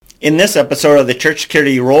In this episode of the Church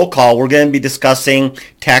Security Roll Call, we're going to be discussing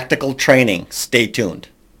tactical training. Stay tuned.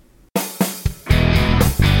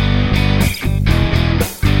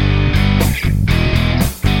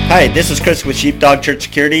 Hi, this is Chris with Sheepdog Church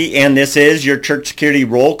Security, and this is your Church Security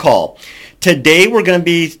Roll Call. Today we're going to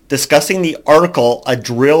be discussing the article, A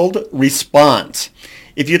Drilled Response.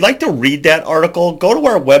 If you'd like to read that article, go to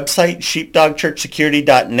our website,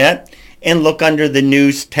 sheepdogchurchsecurity.net, and look under the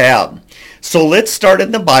News tab. So let's start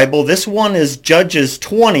in the Bible. This one is Judges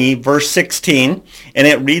 20, verse 16, and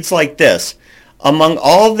it reads like this. Among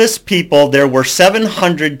all this people there were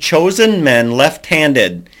 700 chosen men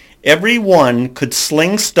left-handed. Every one could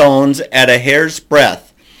sling stones at a hair's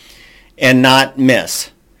breadth and not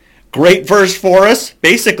miss. Great verse for us.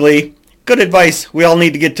 Basically, good advice. We all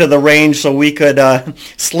need to get to the range so we could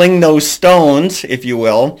sling those stones, if you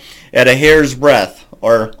will, at a hair's breadth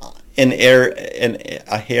or in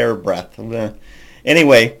a hair breadth.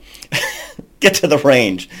 Anyway, get to the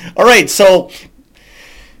range. All right, so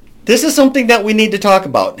this is something that we need to talk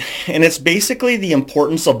about, and it's basically the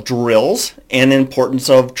importance of drills and the importance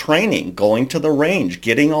of training, going to the range,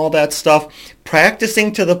 getting all that stuff,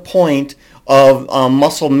 practicing to the point of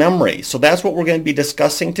muscle memory. So that's what we're going to be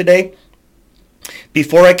discussing today.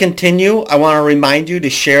 Before I continue, I want to remind you to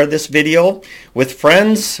share this video with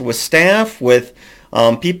friends, with staff, with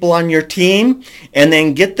people on your team, and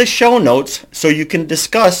then get the show notes so you can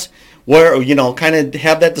discuss where, kind of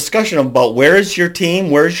have that discussion about where is your team,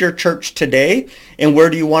 where's your church today, and where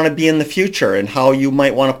do you want to be in the future, and how you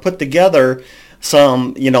might want to put together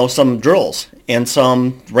some drills and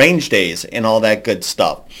some range days and all that good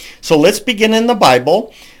stuff. So let's begin in the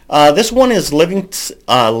Bible. This one is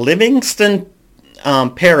Livingston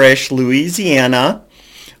Parish, Louisiana.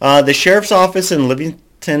 The sheriff's office in Livingston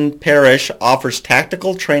Parish offers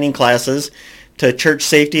tactical training classes to church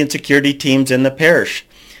safety and security teams in the parish.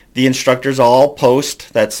 The instructors all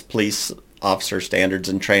post, that's police officer standards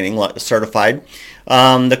and training certified.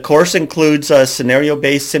 The course includes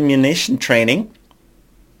scenario-based simulation training,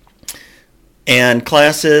 and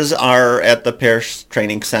classes are at the parish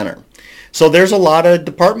training center. So there's a lot of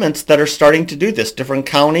departments that are starting to do this, different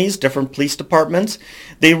counties, different police departments.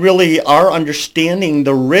 They really are understanding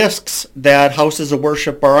the risks that houses of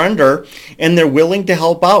worship are under, and they're willing to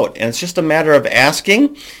help out. And it's just a matter of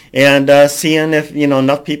asking and seeing if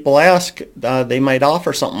enough people ask, they might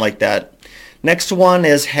offer something like that. Next one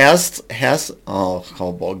is Hazlet,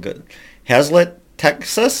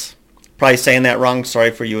 Texas. Probably saying that wrong.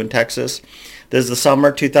 Sorry for you in Texas. This is the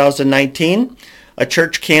summer 2019. A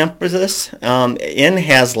church campus in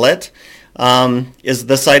Hazlet is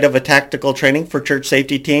the site of a tactical training for church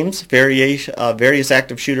safety teams. Various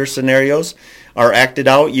active shooter scenarios are acted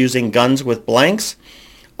out using guns with blanks.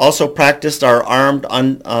 Also practiced are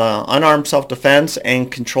unarmed self-defense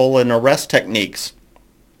and control and arrest techniques.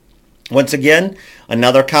 Once again,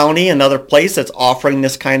 another county, another place that's offering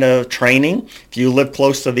this kind of training. If you live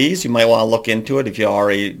close to these, you might want to look into it if you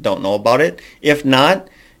already don't know about it. If not,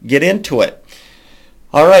 get into it.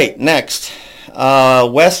 All right, next.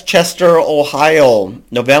 Westchester, Ohio,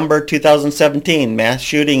 November 2017. Mass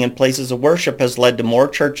shooting in places of worship has led to more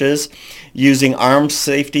churches using armed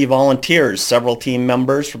safety volunteers. Several team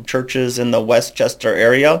members from churches in the Westchester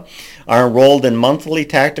area are enrolled in monthly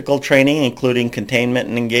tactical training, including containment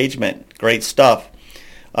and engagement. Great stuff.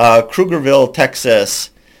 Krugerville, Texas,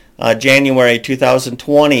 January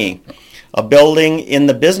 2020. A building in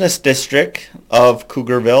the business district of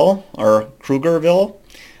Krugerville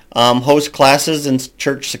hosts classes in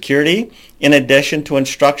church security in addition to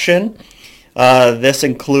instruction. This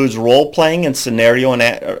includes role-playing and scenario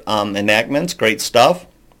enactments. Great stuff.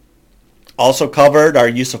 Also covered are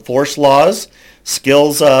use of force laws.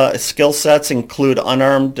 Skill sets include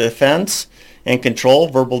unarmed defense and control,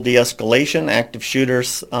 verbal de-escalation, active shooter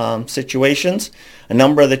situations. A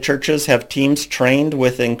number of the churches have teams trained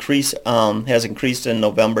with has increased in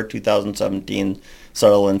November 2017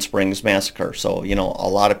 Sutherland Springs massacre. So, a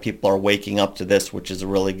lot of people are waking up to this, which is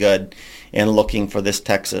really good, and looking for this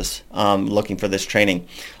looking for this training.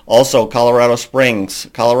 Also, Colorado Springs,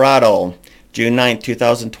 Colorado, June 9,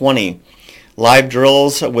 2020. Live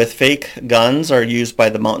drills with fake guns are used by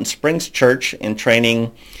the Mountain Springs Church in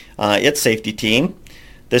training its safety team.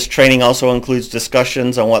 This training also includes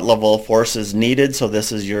discussions on what level of force is needed, so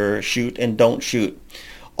this is your shoot and don't shoot.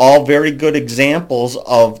 All very good examples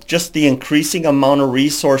of just the increasing amount of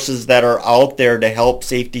resources that are out there to help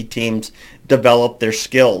safety teams develop their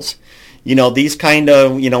skills. These kind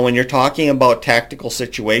of, when you're talking about tactical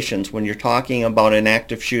situations, when you're talking about an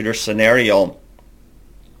active shooter scenario,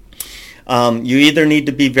 you either need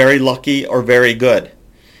to be very lucky or very good.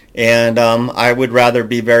 And I would rather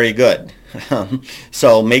be very good.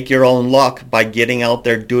 So make your own luck by getting out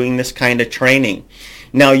there doing this kind of training.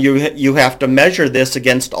 Now you have to measure this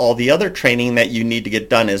against all the other training that you need to get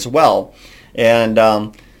done as well.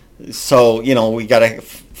 And so, we got to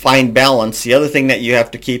find balance. The other thing that you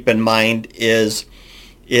have to keep in mind is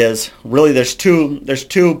really there's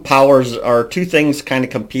two powers, or two things kind of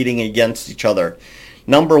competing against each other.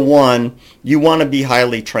 Number one, you want to be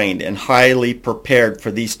highly trained and highly prepared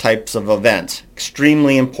for these types of events.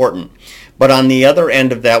 Extremely important. But on the other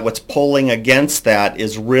end of that, what's pulling against that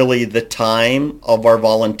is really the time of our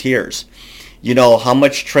volunteers. How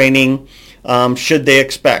much training should they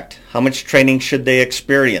expect? How much training should they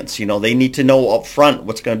experience? They need to know up front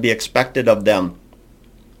what's going to be expected of them.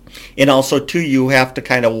 And also, too, you have to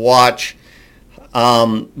kind of watch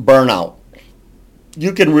burnout.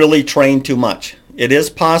 You can really train too much. It is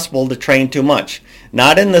possible to train too much.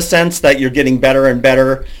 Not in the sense that you're getting better and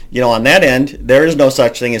better, on that end. There is no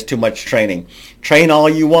such thing as too much training. Train all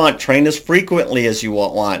you want. Train as frequently as you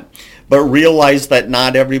want. But realize that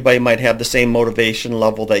not everybody might have the same motivation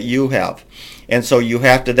level that you have. And so you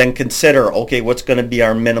have to then consider, okay, what's going to be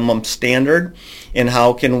our minimum standard, and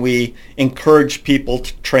how can we encourage people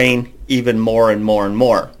to train even more and more and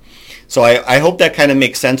more. So I hope that kind of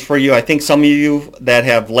makes sense for you. I think some of you that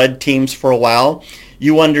have led teams for a while,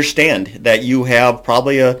 you understand that you have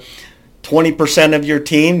probably a 20% of your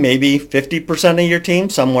team, maybe 50% of your team,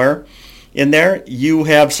 somewhere in there. You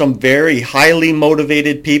have some very highly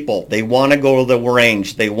motivated people. They want to go to the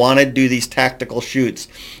range. They want to do these tactical shoots.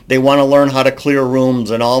 They want to learn how to clear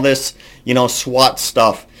rooms and all this, SWAT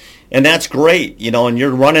stuff. And that's great, and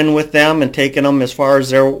you're running with them and taking them as far as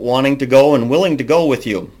they're wanting to go and willing to go with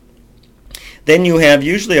you. Then you have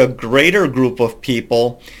usually a greater group of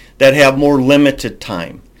people that have more limited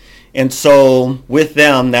time. And so with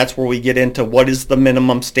them, that's where we get into what is the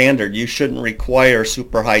minimum standard. You shouldn't require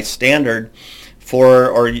super high standard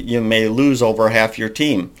or you may lose over half your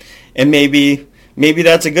team. And maybe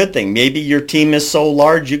that's a good thing. Maybe your team is so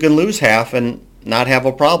large you can lose half and not have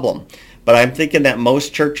a problem. But I'm thinking that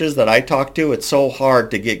most churches that I talk to, it's so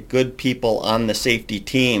hard to get good people on the safety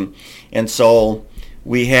team. And so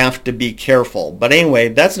we have to be careful. But anyway,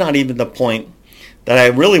 that's not even the point that I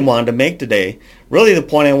really wanted to make today. Really, the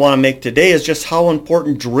point I want to make today is just how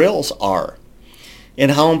important drills are and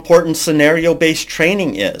how important scenario-based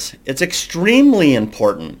training is. It's extremely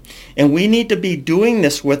important. And we need to be doing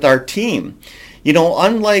this with our team.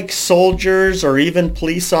 Unlike soldiers or even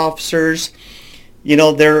police officers, when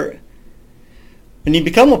you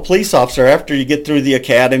become a police officer after you get through the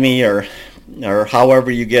academy or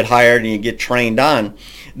however you get hired and you get trained on,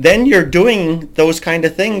 then you're doing those kind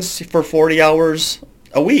of things for 40 hours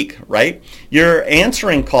a week, right? You're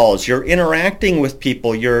answering calls, you're interacting with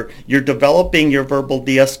people, you're developing your verbal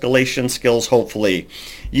de-escalation skills, hopefully.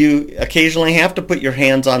 You occasionally have to put your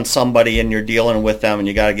hands on somebody and you're dealing with them and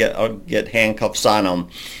you got to get handcuffs on them.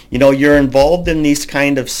 You're involved in these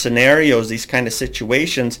kind of scenarios, these kind of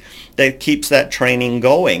situations that keeps that training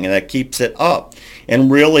going and that keeps it up.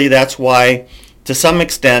 And really that's why, to some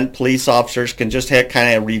extent, police officers can just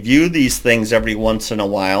kind of review these things every once in a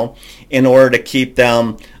while in order to keep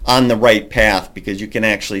them on the right path, because you can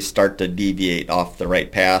actually start to deviate off the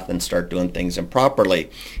right path and start doing things improperly.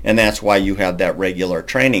 And that's why you have that regular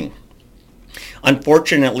training.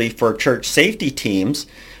 Unfortunately for church safety teams,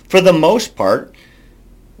 for the most part,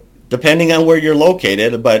 depending on where you're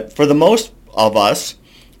located, but for the most of us,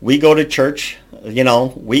 we go to church,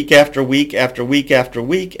 week after week after week after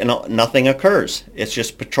week, and nothing occurs. It's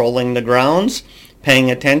just patrolling the grounds, paying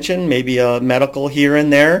attention, maybe a medical here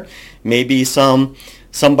and there, maybe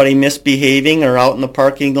somebody misbehaving or out in the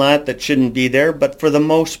parking lot that shouldn't be there. But for the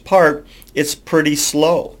most part, it's pretty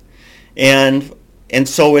slow. And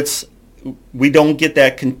so we don't get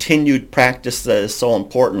that continued practice that is so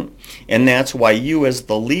important. And that's why you as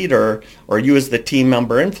the leader, or you as the team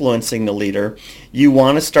member influencing the leader, you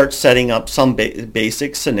want to start setting up some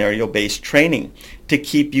basic scenario-based training to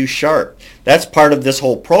keep you sharp. That's part of this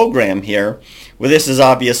whole program here. Well, this is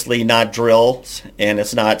obviously not drills and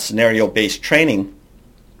it's not scenario-based training,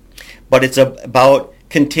 but it's about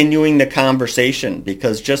continuing the conversation,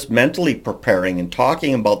 because just mentally preparing and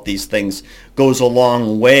talking about these things goes a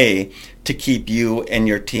long way to keep you and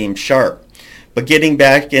your team sharp. But getting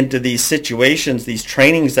back into these situations, these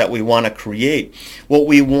trainings that we want to create, what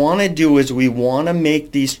we want to do is we want to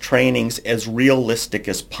make these trainings as realistic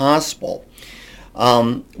as possible.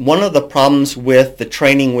 One of the problems with the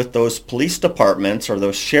training with those police departments or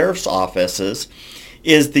those sheriff's offices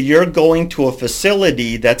is that you're going to a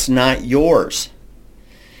facility that's not yours.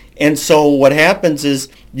 And so what happens is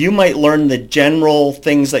you might learn the general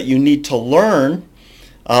things that you need to learn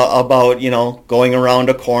about, going around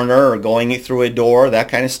a corner or going through a door, that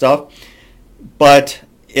kind of stuff. But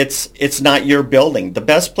it's not your building. The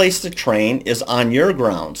best place to train is on your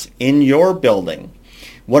grounds, in your building.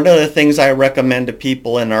 One of the things I recommend to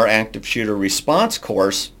people in our active shooter response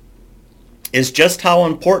course is just how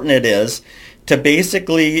important it is to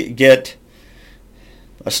basically get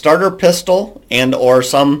a starter pistol and or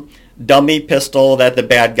some dummy pistol that the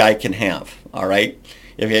bad guy can have. All right,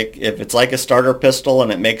 if it's like a starter pistol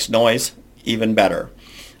and it makes noise, even better.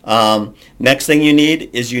 Next thing you need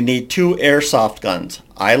is you need 2 airsoft guns.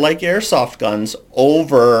 I like airsoft guns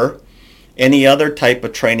over any other type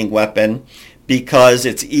of training weapon because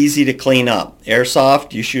it's easy to clean up.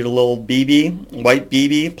 Airsoft, you shoot a little BB, white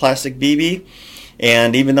BB, plastic BB,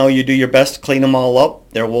 and even though you do your best to clean them all up,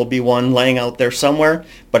 there will be one laying out there somewhere,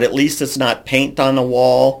 but at least it's not paint on the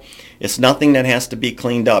wall. It's nothing that has to be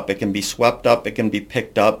cleaned up. It can be swept up, it can be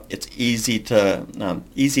picked up. It's easy to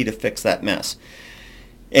fix that mess.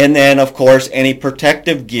 And then, of course, any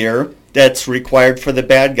protective gear that's required for the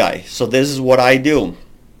bad guy. So this is what I do.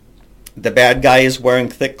 The bad guy is wearing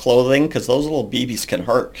thick clothing because those little BBs can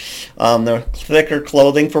hurt. They're thicker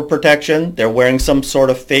clothing for protection. They're wearing some sort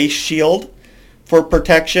of face shield for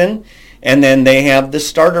protection. And then they have the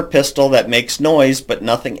starter pistol that makes noise but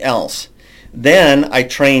nothing else. Then I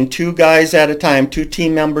train 2 guys at a time, 2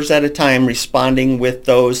 team members at a time responding with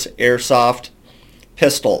those airsoft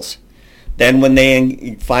pistols. Then when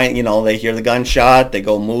they find, they hear the gunshot, they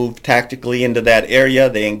go move tactically into that area,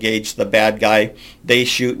 they engage the bad guy, they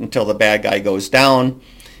shoot until the bad guy goes down,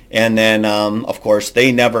 and then, of course,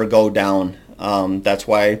 they never go down. That's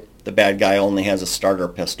why the bad guy only has a starter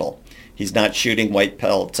pistol. He's not shooting white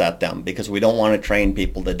pellets at them because we don't want to train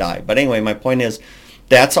people to die. But anyway, my point is,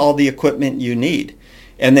 that's all the equipment you need.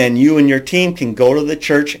 And then you and your team can go to the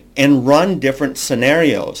church and run different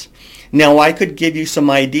scenarios. Now, I could give you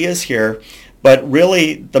some ideas here, but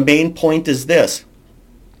really the main point is this.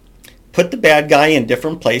 Put the bad guy in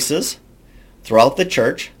different places throughout the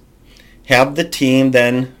church. Have the team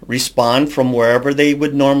then respond from wherever they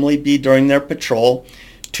would normally be during their patrol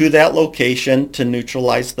to that location to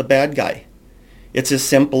neutralize the bad guy. It's as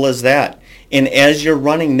simple as that. And as you're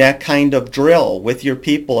running that kind of drill with your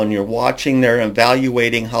people and you're watching, they're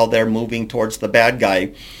evaluating how they're moving towards the bad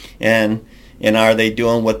guy, and are they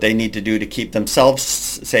doing what they need to do to keep themselves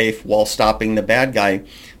safe while stopping the bad guy,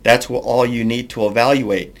 that's what all you need to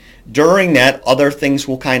evaluate. During that, other things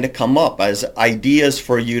will kind of come up as ideas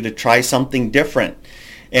for you to try something different.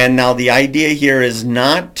 And now the idea here is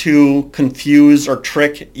not to confuse or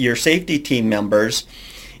trick your safety team members.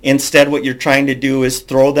 Instead, what you're trying to do is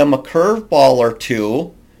throw them a curveball or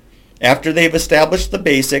two. After they've established the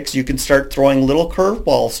basics, you can start throwing little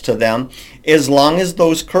curveballs to them as long as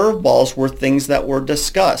those curveballs were things that were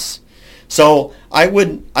discussed. So I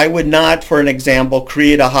would not, for an example,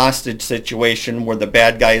 create a hostage situation where the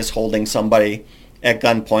bad guy is holding somebody at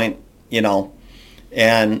gunpoint,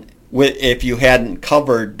 and if you hadn't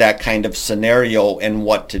covered that kind of scenario and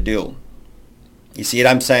what to do. You see what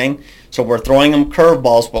I'm saying? So we're throwing them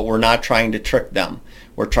curveballs, but we're not trying to trick them.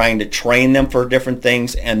 We're trying to train them for different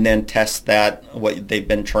things and then test what they've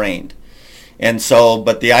been trained. And so,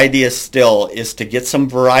 but the idea still is to get some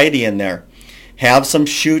variety in there. Have some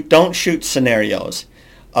shoot, don't shoot scenarios.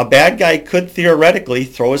 A bad guy could theoretically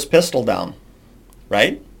throw his pistol down,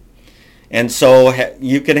 right? And so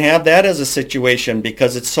you can have that as a situation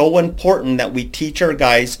because it's so important that we teach our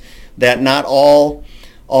guys that not all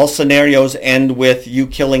scenarios end with you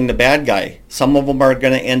killing the bad guy. Some of them are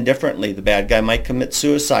going to end differently. The bad guy might commit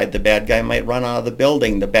suicide. The bad guy might run out of the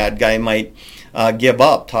building. The bad guy might give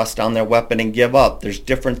up, toss down their weapon and give up. There's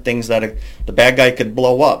different things that the bad guy could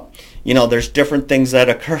blow up. There's different things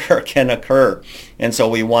that can occur. And so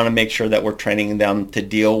we want to make sure that we're training them to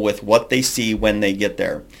deal with what they see when they get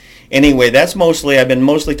there. Anyway, I've been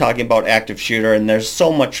mostly talking about active shooter, and there's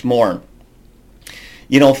so much more.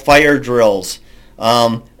 Fire drills.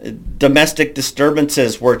 Domestic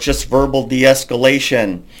disturbances where it's just verbal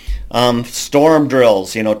de-escalation, storm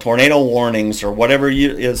drills, tornado warnings or whatever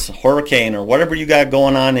is hurricane or whatever you got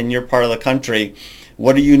going on in your part of the country.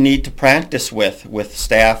 What do you need to practice with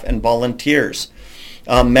staff and volunteers?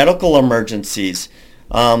 Medical emergencies,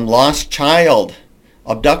 lost child,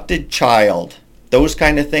 abducted child, those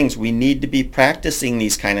kind of things. We need to be practicing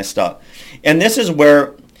these kind of stuff. And this is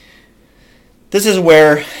where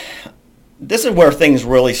things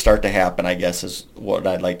really start to happen, I guess, is what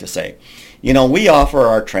I'd like to say. We offer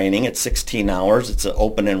our training at 16 hours. It's an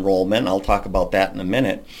open enrollment. I'll talk about that in a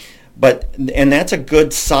minute. And that's a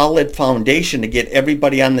good solid foundation to get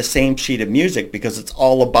everybody on the same sheet of music, because it's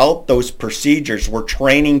all about those procedures. We're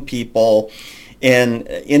training people in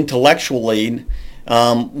intellectually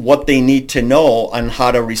what they need to know on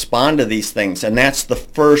how to respond to these things. And that's the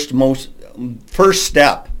first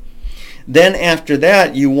step. Then after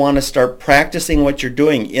that, you want to start practicing what you're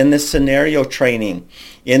doing in the scenario training,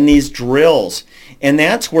 in these drills. And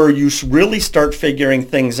that's where you really start figuring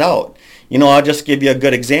things out. I'll just give you a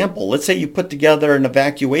good example. Let's say you put together an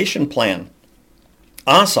evacuation plan.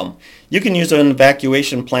 Awesome. You can use an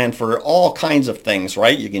evacuation plan for all kinds of things,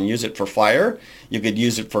 right? You can use it for fire. You could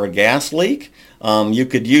use it for a gas leak. You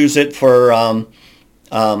could use it for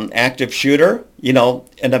active shooter.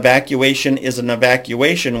 An evacuation is an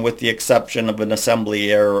evacuation with the exception of an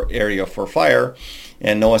assembly area for fire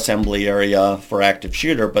and no assembly area for active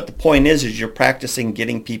shooter. But the point is you're practicing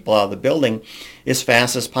getting people out of the building as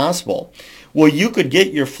fast as possible. Well, you could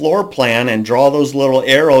get your floor plan and draw those little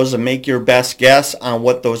arrows and make your best guess on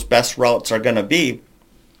what those best routes are going to be.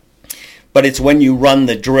 But it's when you run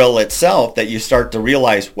the drill itself that you start to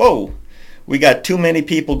realize, whoa, we got too many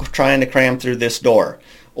people trying to cram through this door.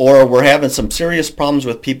 Or we're having some serious problems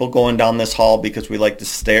with people going down this hall because we like to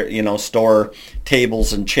store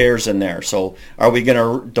tables and chairs in there. So are we going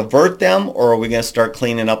to divert them, or are we going to start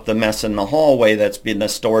cleaning up the mess in the hallway that's been a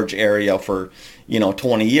storage area for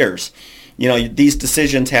 20 years? These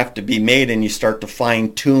decisions have to be made, and you start to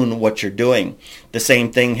fine tune what you're doing. The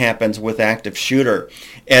same thing happens with active shooter.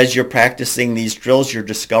 As you're practicing these drills, you're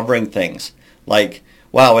discovering things like,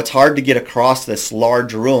 wow, it's hard to get across this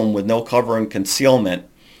large room with no cover and concealment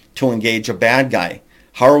to engage a bad guy.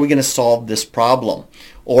 How are we going to solve this problem?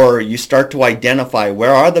 Or you start to identify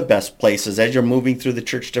where are the best places. As you're moving through the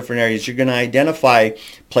church, different areas, you're going to identify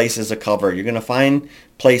places of cover. You're going to find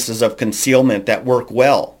places of concealment that work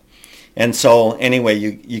well. And so anyway,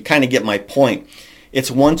 you kind of get my point.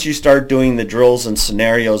 It's once you start doing the drills and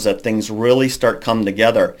scenarios that things really start coming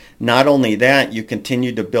together. Not only that, you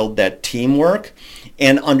continue to build that teamwork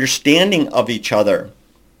and understanding of each other.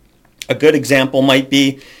 A good example might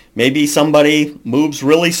be maybe somebody moves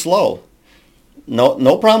really slow.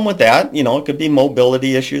 No problem with that. It could be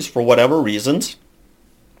mobility issues for whatever reasons.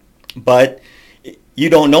 But you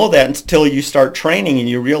don't know that until you start training and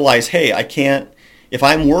you realize, hey, I can't. If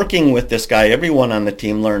I'm working with this guy, everyone on the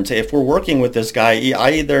team learns, hey, if we're working with this guy,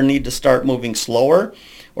 I either need to start moving slower,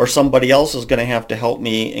 or somebody else is going to have to help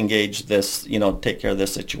me engage this, take care of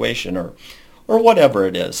this situation, or whatever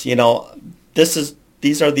it is.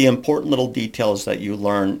 These are the important little details that you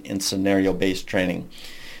learn in scenario-based training.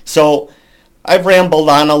 So I've rambled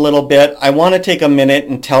on a little bit. I want to take a minute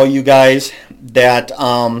and tell you guys that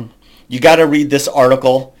you got to read this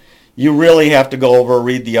article. You really have to go over,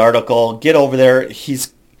 read the article, get over there.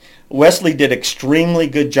 Wesley did extremely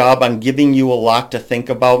good job on giving you a lot to think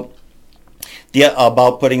about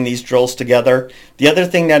putting these drills together. The other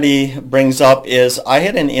thing that he brings up is I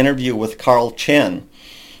had an interview with Carl Chin.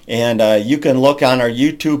 And you can look on our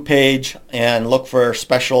YouTube page and look for a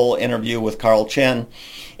special interview with Carl Chin.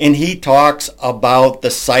 And he talks about the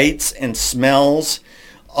sights and smells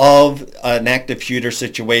of an active shooter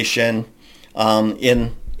situation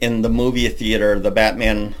in the movie theater, the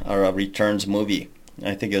Batman Returns movie.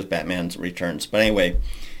 I think it was Batman Returns. But anyway,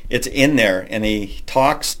 it's in there. And he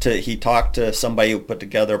talked to somebody who put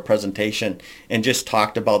together a presentation and just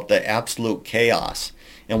talked about the absolute chaos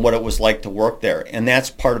and what it was like to work there. And that's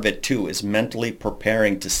part of it too, is mentally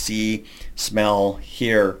preparing to see, smell,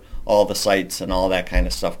 hear all the sights and all that kind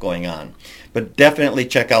of stuff going on. But definitely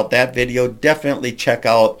check out that video. Definitely check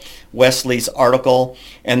out Wesley's article.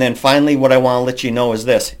 And then finally, what I want to let you know is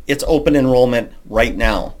this. It's open enrollment right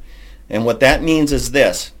now. And what that means is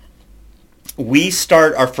this. We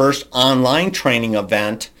start our first online training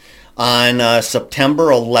event on September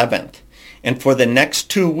 11th. And for the next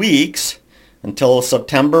 2 weeks, until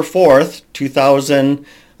September 4th,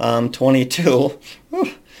 2022,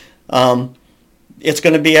 it's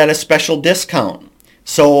going to be at a special discount.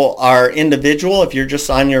 So our individual, if you're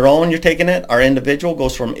just on your own, you're taking it, our individual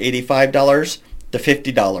goes from $85 to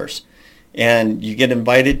 $50. And you get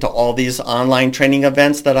invited to all these online training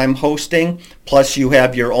events that I'm hosting. Plus you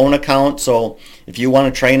have your own account. So if you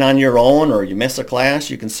want to train on your own or you miss a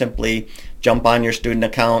class, you can simply jump on your student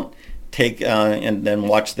account, take and then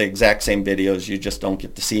watch the exact same videos. You just don't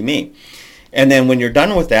get to see me. And then when you're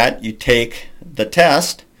done with that, you take the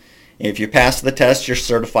test. If you pass the test, you're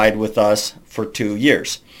certified with us for 2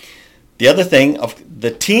 years. The other thing of the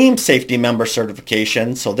team safety member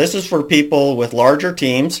certification, so this is for people with larger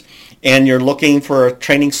teams and you're looking for a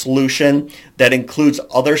training solution that includes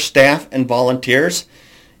other staff and volunteers.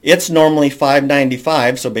 It's normally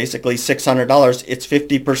 $595, so basically $600. It's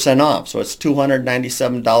 50% off, so it's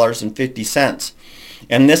 $297.50.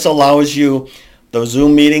 And this allows you those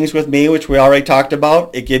Zoom meetings with me, which we already talked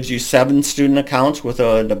about. It gives you 7 student accounts with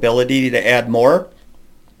an ability to add more.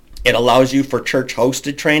 It allows you for church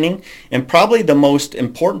hosted training. And probably the most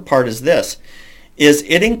important part is this, is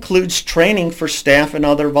it includes training for staff and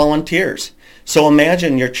other volunteers. So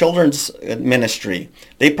imagine your children's ministry.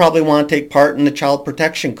 They probably want to take part in the child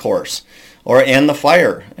protection course and the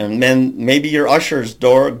fire. And then maybe your ushers,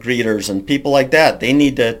 door greeters, and people like that. They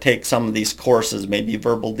need to take some of these courses, maybe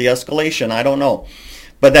verbal de-escalation, I don't know.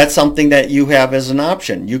 But that's something that you have as an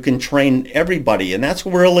option. You can train everybody, and that's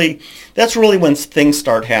really when things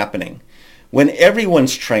start happening. When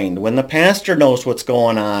everyone's trained, when the pastor knows what's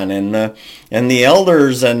going on, and the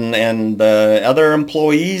elders and the other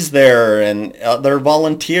employees there, and other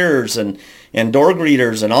volunteers and door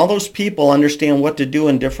greeters, and all those people understand what to do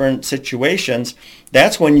in different situations,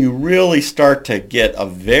 that's when you really start to get a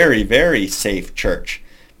very, very safe church,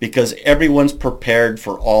 because everyone's prepared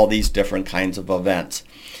for all these different kinds of events.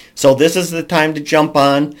 So this is the time to jump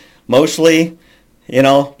on, mostly,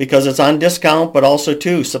 because it's on discount, but also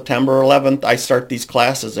too, September 11th, I start these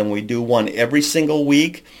classes, and we do one every single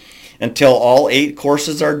week until all 8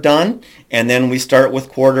 courses are done, and then we start with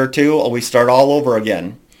quarter 2, we start all over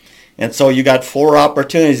again. And so you got 4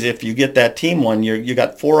 opportunities. If you get that team one, you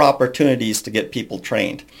got 4 opportunities to get people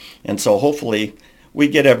trained. And so hopefully we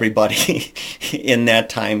get everybody in that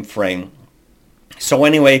time frame. So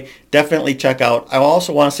anyway, definitely check out. I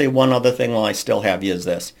also want to say one other thing while I still have you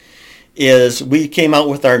is we came out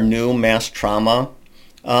with our new mass trauma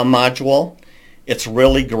module. It's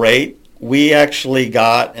really great. We actually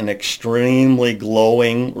got an extremely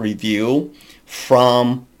glowing review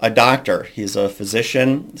from a doctor. He's a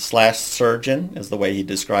physician/surgeon, is the way he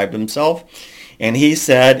described himself. And he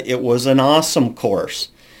said it was an awesome course.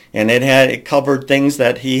 And it covered things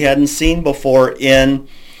that he hadn't seen before in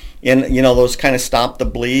those kind of stop the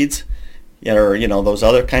bleeds, or those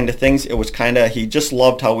other kind of things. It was he just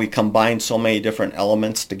loved how we combined so many different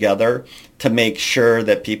elements together to make sure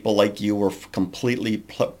that people like you were completely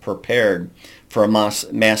prepared for a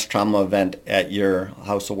mass trauma event at your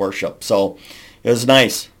house of worship. So it was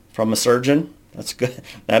nice from a surgeon. That's good.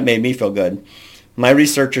 That made me feel good. My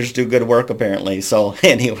researchers do good work apparently. So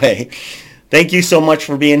anyway, thank you so much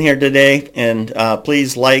for being here today, and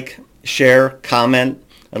please like, share, comment.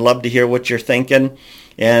 I'd love to hear what you're thinking.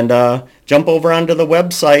 And jump over onto the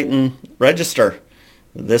website and register.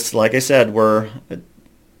 This, like I said, we're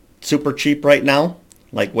super cheap right now,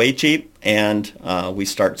 like way cheap, and we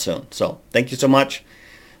start soon. So thank you so much.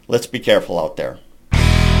 Let's be careful out there.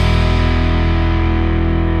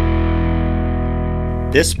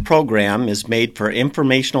 This program is made for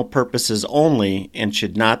informational purposes only and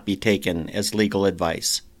should not be taken as legal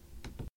advice.